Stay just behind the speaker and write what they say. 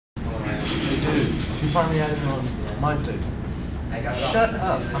Dude, she finally added me on my thing. Shut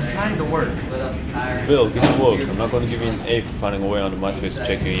up. I'm trying to work. Bill, get to work. I'm not going to give you an A for finding a way onto MySpace to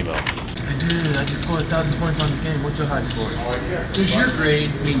check your email. Hey, dude, I just scored 1,000 points on the game. What's your high score? Does your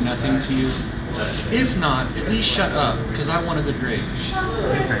grade mean nothing to you? If not, at least shut up, because I want a good grade.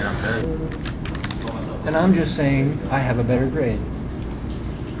 You're saying I'm bad. And I'm just saying I have a better grade.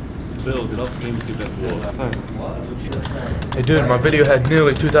 Bill, get off the game and get back to work. Hey, dude, my video had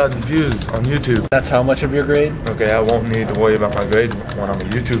nearly 2,000 views on YouTube. That's how much of your grade? Okay, I won't need to worry about my grade when I'm a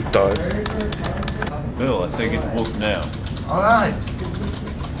YouTube star. Bill, I say get to work now. Alright.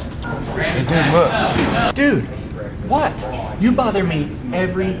 Hey, dude, look. Dude, what? You bother me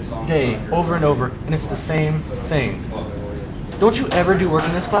every day, over and over, and it's the same thing. Don't you ever do work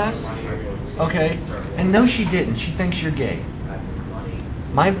in this class? Okay? And no, she didn't. She thinks you're gay.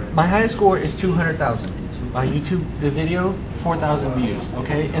 My highest score is 200,000. My YouTube video, 4,000 views,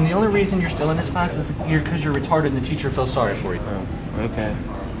 okay? And the only reason you're still in this class is because you're retarded and the teacher feels sorry for you. Oh, okay.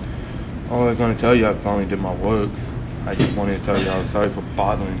 All I was going to tell you, I finally did my work. I just wanted to tell you I was sorry for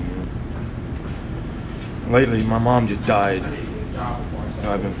bothering you. Lately, my mom just died.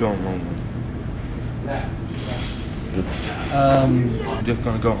 So I've been feeling lonely. I'm just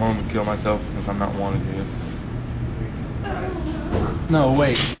going to go home and kill myself because I'm not wanted here. No,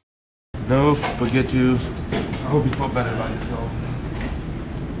 wait. No, forget you. I hope you feel better about yourself.